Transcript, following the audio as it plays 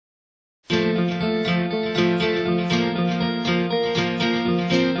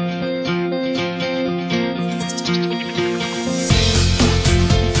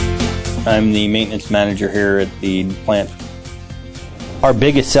I'm the maintenance manager here at the plant. Our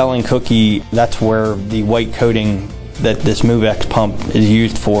biggest selling cookie, that's where the white coating that this Mouvex pump is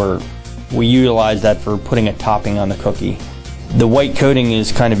used for, we utilize that for putting a topping on the cookie. The white coating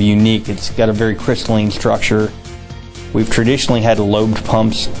is kind of unique. It's got a very crystalline structure. We've traditionally had lobed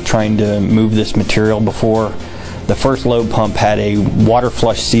pumps trying to move this material before. The first lobe pump had a water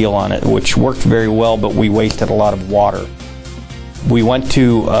flush seal on it, which worked very well, but we wasted a lot of water. We went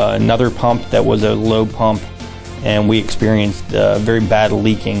to another pump that was a lobe pump, and we experienced very bad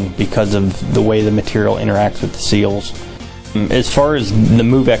leaking because of the way the material interacts with the seals. As far as the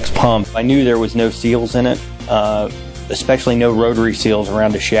Mouvex pump, I knew there was no seals in it, especially no rotary seals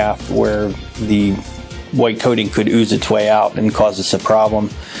around the shaft where the white coating could ooze its way out and cause us a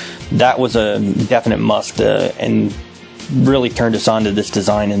problem. That was a definite must and really turned us on to this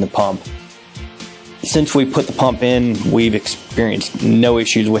design in the pump. Since we put the pump in, we've experienced no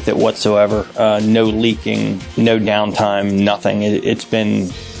issues with it whatsoever. No leaking, no downtime, nothing. It's been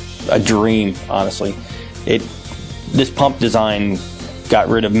a dream, honestly. This pump design got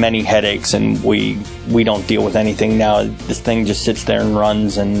rid of many headaches, and we don't deal with anything now. This thing just sits there and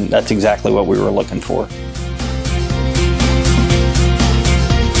runs, and that's exactly what we were looking for.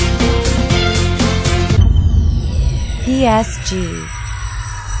 PSG,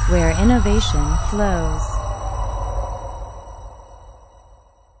 where innovation flows.